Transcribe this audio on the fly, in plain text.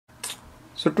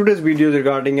So today's video is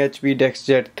regarding HP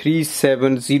Deskjet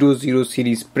 3700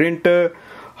 series printer,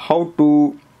 how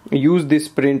to use this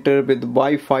printer with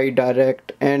Wi-Fi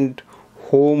direct and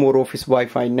home or office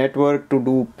Wi-Fi network to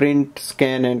do print,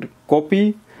 scan and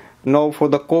copy. Now for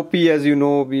the copy, as you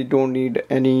know, we don't need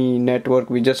any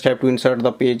network, we just have to insert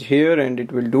the page here and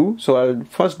it will do. So I'll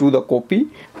first do the copy.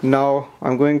 Now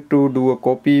I'm going to do a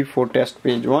copy for test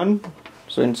page 1.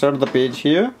 So insert the page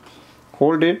here,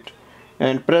 hold it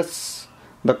and press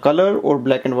the color or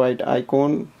black and white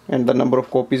icon and the number of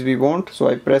copies we want. So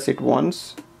I press it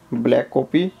once, black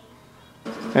copy,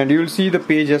 and you will see the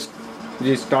page has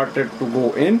started to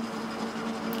go in.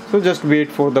 So just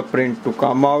wait for the print to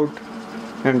come out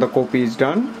and the copy is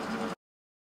done.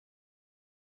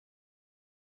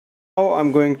 Now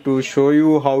I'm going to show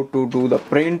you how to do the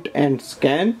print and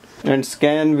scan. And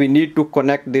scan, we need to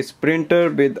connect this printer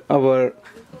with our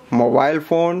mobile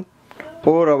phone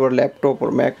or our laptop or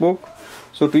MacBook.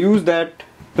 So to use that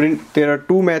print, there are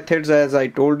two methods as I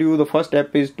told you. The first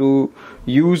step is to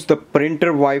use the printer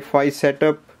Wi-Fi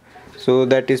setup. So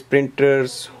that is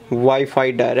printer's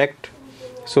Wi-Fi direct.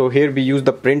 So here we use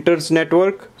the printer's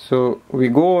network. So we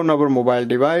go on our mobile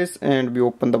device and we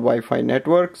open the Wi-Fi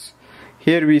networks.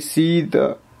 Here we see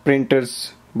the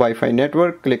printer's Wi-Fi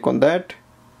network. Click on that.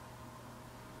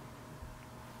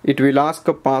 It will ask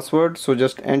a password, so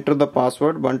just enter the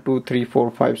password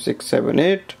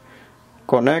 12345678.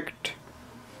 Connect.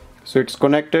 So it's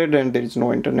connected and there is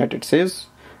no internet, it says.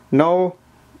 Now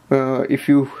if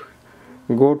you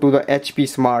go to the HP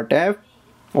Smart app,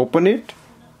 open it.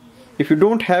 If you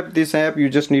don't have this app, you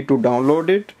just need to download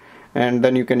it and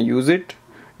then you can use it.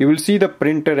 You will see the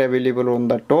printer available on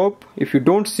the top. If you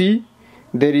don't see,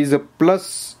 there is a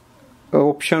plus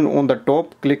option on the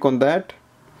top. Click on that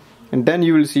and then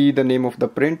you will see the name of the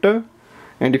printer.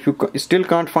 And if you still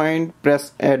can't find,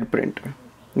 press add printer.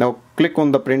 Now click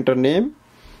on the printer name,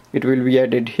 it will be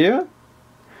added here.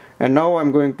 And now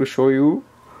I'm going to show you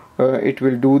it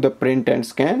will do the print and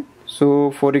scan.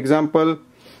 So for example,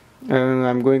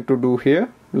 I'm going to do here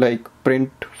like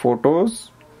print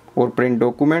photos or print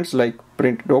documents, like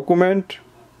print document.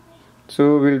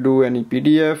 So we'll do any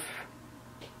PDF,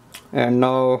 and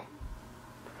now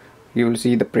you will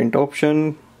see the print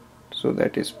option. So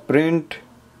that is print.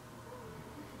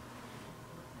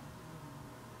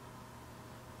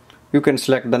 You can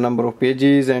select the number of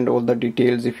pages and all the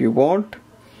details if you want.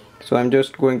 So I'm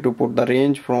just going to put the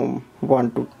range from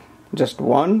 1 to just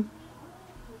 1.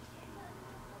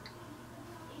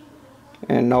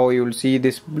 And now you will see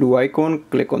this blue icon.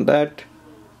 Click on that.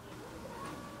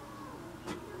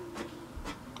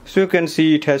 So you can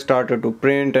see it has started to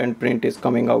print and print is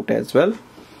coming out as well.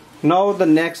 Now the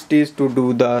next is to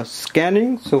do the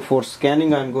scanning. So for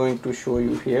scanning, I'm going to show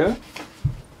you here.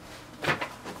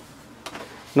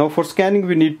 Now for scanning,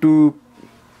 we need to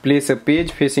place a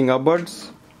page facing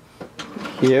upwards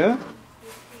here,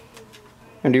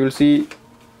 and you will see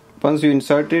once you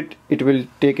insert it, it will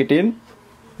take it in.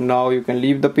 Now you can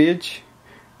leave the page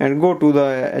and go to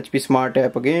the HP Smart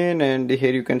app again, and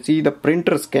here you can see the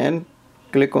printer scan.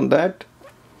 Click on that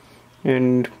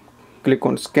and click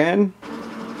on scan.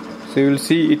 So you will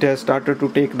see it has started to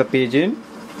take the page in.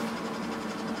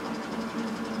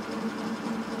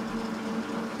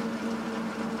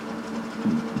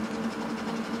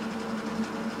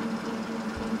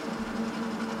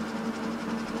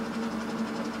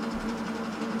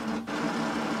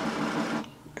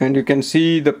 And you can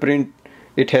see the print,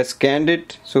 it has scanned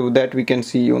it, so that we can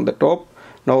see on the top.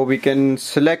 Now we can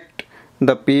select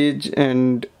the page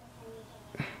and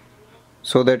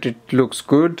so that it looks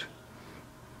good.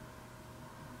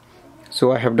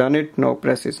 So I have done it. Now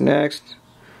press is next,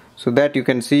 so that you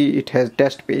can see it has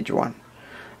test page 1.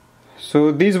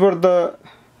 So these were the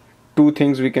two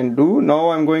things we can do.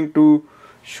 Now I'm going to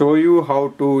show you how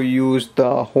to use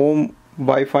the home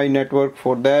Wi-Fi network.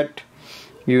 For that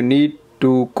you need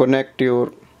to connect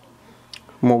your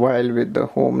mobile with the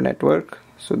home network.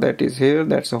 So that is here,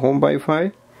 that's a home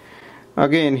Wi-Fi.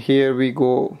 Again, here we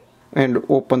go and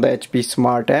open the HP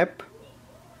Smart app.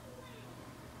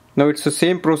 Now it's the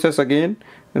same process again,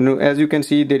 and as you can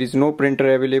see there is no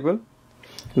printer available.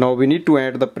 Now we need to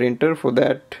add the printer. For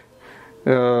that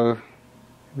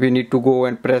we need to go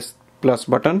and press plus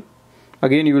button.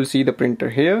 Again you will see the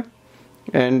printer here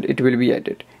and it will be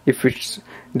added. If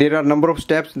there are a number of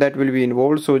steps that will be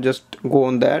involved, so just go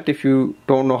on that. If you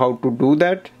don't know how to do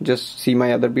that, just see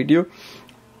my other video.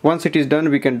 Once it is done,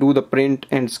 we can do the print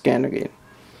and scan again.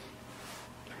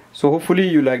 So hopefully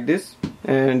you like this,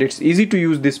 and it's easy to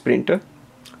use this printer.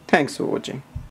 Thanks for watching.